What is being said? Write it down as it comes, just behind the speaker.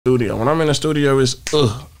Studio. When I'm in the studio, it's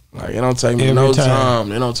like it don't take me no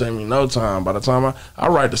time. It don't take me no time. By the time I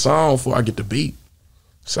write the song before I get the beat.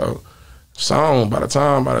 So song by the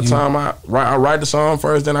time I write the song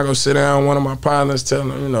first, then I go sit down with one of my partners, tell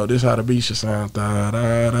them, you know, this how the beat should sound. Da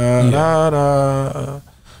da da da da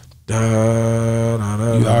da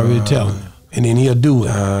da. You already tell him, and then he'll do it.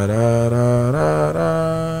 Da da da da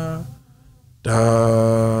da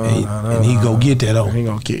da. And he go get that on. He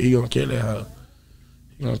gonna kill that hoe.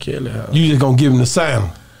 He gonna kill that hoe. You just gonna give him the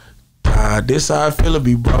sound. This how I feel to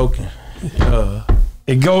be broken.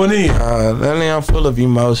 It going in. Lately I'm full of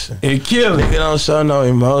emotion. It kill it. Nigga don't show no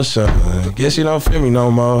emotion. Guess you don't feel me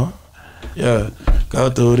no more. Yeah.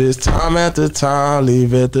 Go through this time after time,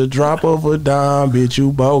 leave at the drop of a dime, bitch,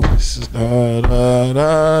 you bogus. Da, da,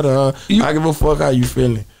 da, da. I give a fuck how you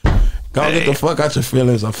feeling. Go get the fuck out your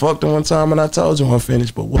feelings. I fucked her one time and I told you I'm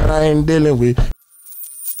finished, but what I ain't dealing with.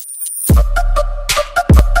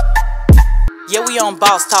 Yeah, we on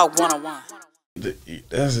Boss Talk 101.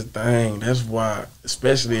 That's the thing. That's why,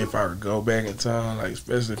 especially if I go back in time, like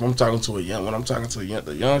especially if I'm talking to when I'm talking to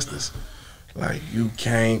the youngsters, like you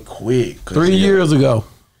can't quit. 3 years ago.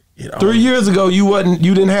 3 years ago, you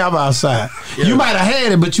didn't have outside. Yeah. You might have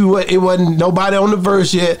had it, but it wasn't nobody on the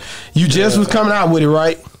verse yet. You just was coming out with it,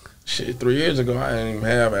 right? Shit, 3 years ago, I didn't even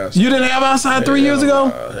have outside. You didn't have outside 3 years ago?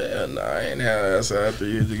 Hell no, I ain't have outside 3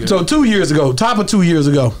 years ago. So 2 years ago, top of 2 years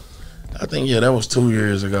ago. I think that was 2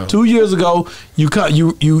 years ago. 2 years ago, you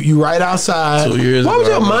write outside. 2 years ago. What was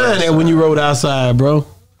your mind at when you wrote outside, bro?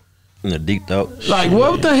 In the deep thought. Like,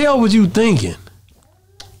 what the hell was you thinking?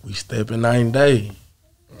 We stepping night and day.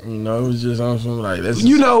 You know, it was just on something like that.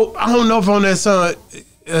 You know, I don't know if on that song,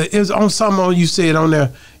 it was on something you said on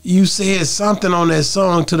there. You said something on that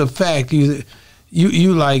song to the fact you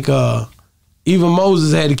like even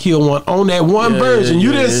Moses had to kill one on that one version.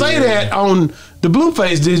 You didn't say that on the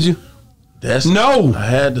Blueface, did you? No. I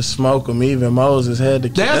had to smoke them. Even Moses had to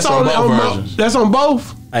kill. That's on both versions. That's on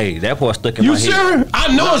both. Hey, that part stuck in my head. You sure?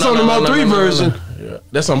 I know it's on the Mo3 version. Yeah,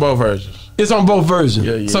 that's on both versions. It's on both versions.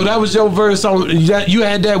 Yeah, so that was your verse on. You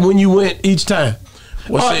had that when you went each time.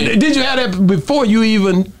 Did you have that before you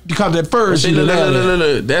even because at first?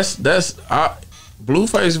 That's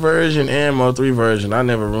Blueface version and Mo3 version. I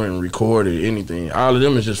never went and recorded anything. All of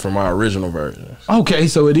them is just from my original version. Okay,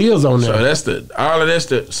 so it is on there.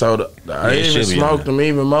 So I even smoked them.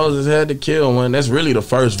 Even Moses had to kill one. That's really the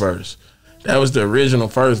first verse. That was the original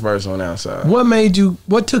first verse on Outside.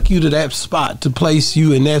 What took you to that spot to place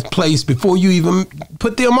you in that place before you even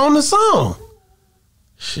put them on the song?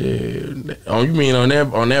 Shit. Oh, you mean on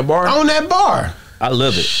that bar? On that bar. I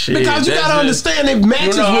love it. Shit, because you gotta understand it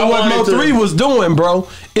matches with what Mo3 was doing, bro.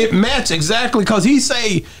 It matched exactly because he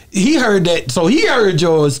heard that, so he heard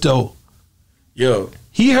yours though. Yo.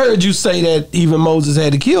 He heard you say that even Moses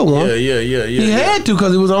had to kill one. Yeah. He had to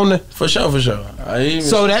because it was on the for sure.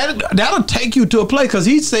 So that'll take you to a place because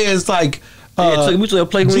he says like it took me to a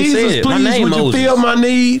place when Jesus, he said, please, my name would Moses. you feel my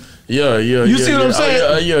need? Yeah. You see what I'm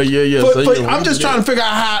saying? Yeah. I'm just trying to figure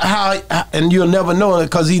out how, and you'll never know it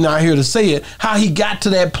because he's not here to say it, how he got to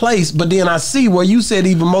that place. But then I see where you said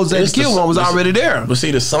even Moses had to kill one was already there. But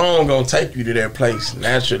see, the song gonna take you to that place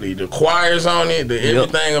naturally. The choirs on it,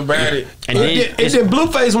 everything about it. And then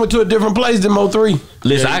Blueface went to a different place than Mo3.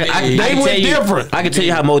 Listen, they went different. I can tell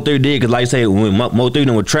you how Mo3 did because, like I say, when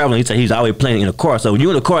Mo3 was traveling, he said he's always playing in a car. So when you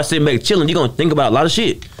in the car sitting back chilling, you're gonna think about a lot of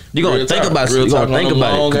shit. You're gonna think about it. You're gonna think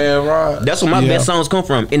about it. That's where my best songs come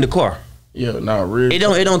from, in the car. Yeah, no, really. It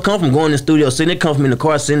don't come from going in the studio sitting. It comes from in the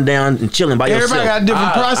car sitting down and chilling by yourself. Everybody got a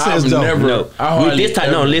different process though.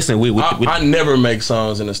 I never make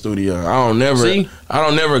songs in the studio. I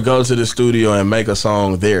don't never go to the studio and make a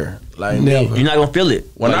song there. Like never. You're not gonna feel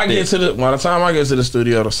it. By the time I get to the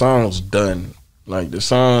studio, the song's done. Like the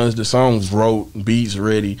songs wrote, beats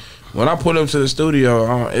ready. When I put them to the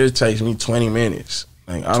studio, it takes me 20 minutes.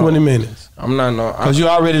 Like 20 minutes. I'm not because you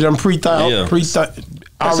already done pre-thought. Yeah.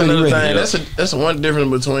 That's another thing. That's one difference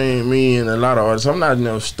between me and a lot of artists. I'm not in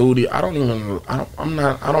the studio. I'm not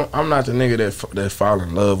the nigga that fall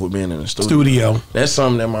in love with being in the studio. That's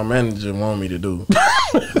something that my manager want me to do,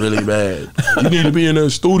 really bad. You need to be in the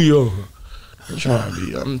studio. I'm trying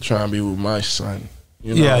to be with my son.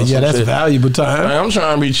 You know, that's valuable time. Like, I'm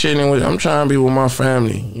trying to be chilling with. I'm trying to be with my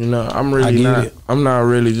family. You know, I'm not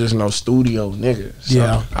really just no studio nigga.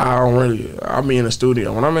 So I be in the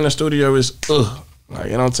studio. When I'm in the studio, it's like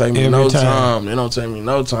it don't take me no time. It don't take me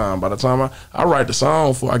no time. By the time I write the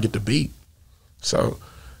song before I get the beat. So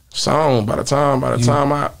by the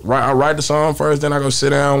time I write the song first, then I go sit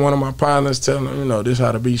down with one of my partners, tell them, you know, this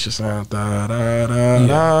how the beat should sound. Da da da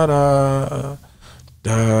da da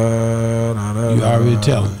Da, da, da, You already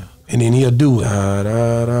telling him. And then he'll do it. Da,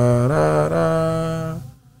 da, da, da,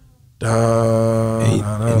 da,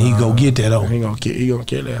 and he go get that hoe. He gonna kill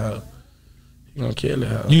that hoe. He gonna kill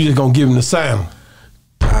that hoe. You just gonna give him the sound.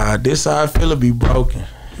 This how I feel to be broken.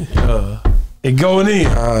 It going in.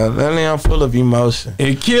 Lately I'm full of emotion.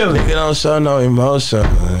 It killing. Nigga don't show no emotion.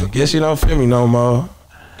 Guess you don't feel me no more.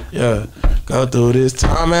 Yeah. Go through this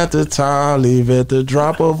time after time, leave at the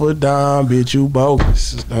drop of a dime, bitch, you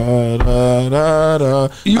bogus. Da, da, da, da.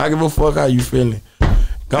 I give a fuck how you feeling.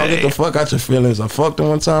 Go get the fuck out your feelings. I fucked her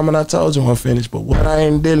one time and I told you I'm finished. But what I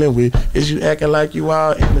ain't dealing with is you acting like you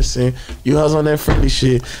all innocent. You hustle that friendly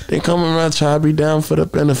shit. Then come around try to be down for the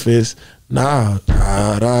benefits. Nah.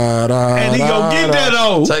 Da, da, da, and he gon' get that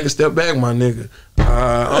though. Take a step back, my nigga.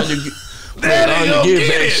 On your get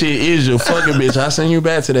back shit is your fucking bitch. I send you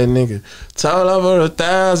back to that nigga. Told over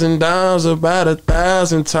 1,000 times about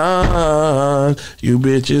 1,000 times. You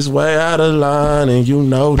bitches way out of line and you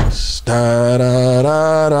know this. Da da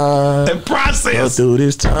da da. And process. Go through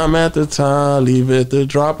this time after time. Leave at the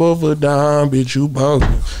drop of a dime. Bitch, you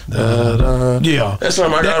bogus. Da da. Yeah. That's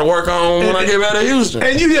something I gotta work on when I get back to Houston.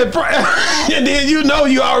 And you just and then you know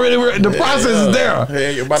you already the process is there.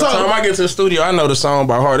 Yeah, by the time I get to the studio, I know the song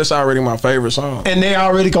by heart. It's already my favorite song. And they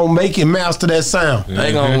already gonna make it master that sound.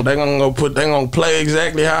 They gonna play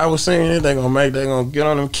exactly how I was singing it. They gonna get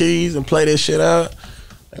on them keys and play that shit out.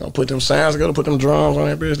 They gonna put them sounds together, put them drums on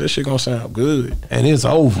that bitch. That shit gonna sound good. And it's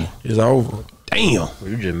over. It's over. Damn. Well,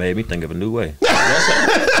 you just made me think of a new way.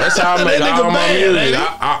 That's how I make all my music.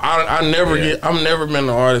 I've never been an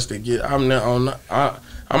artist that get.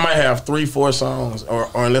 I might have 3-4 songs, or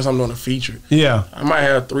unless I'm doing a feature. Yeah. I might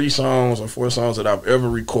have 3 songs or 4 songs that I've ever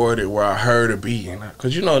recorded where I heard a beat.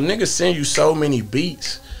 Because, you know, niggas send you so many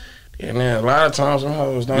beats. And then a lot of times some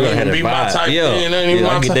hoes don't even be my type thing.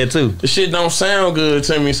 I get that too. The shit don't sound good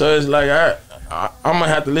to me. So it's like, I'm going to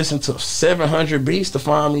have to listen to 700 beats to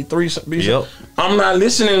find me 3 beats. Yep. I'm not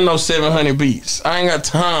listening to no 700 beats. I ain't got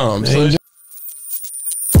time. So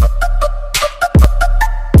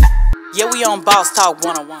yeah, we on Boss Talk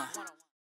 101.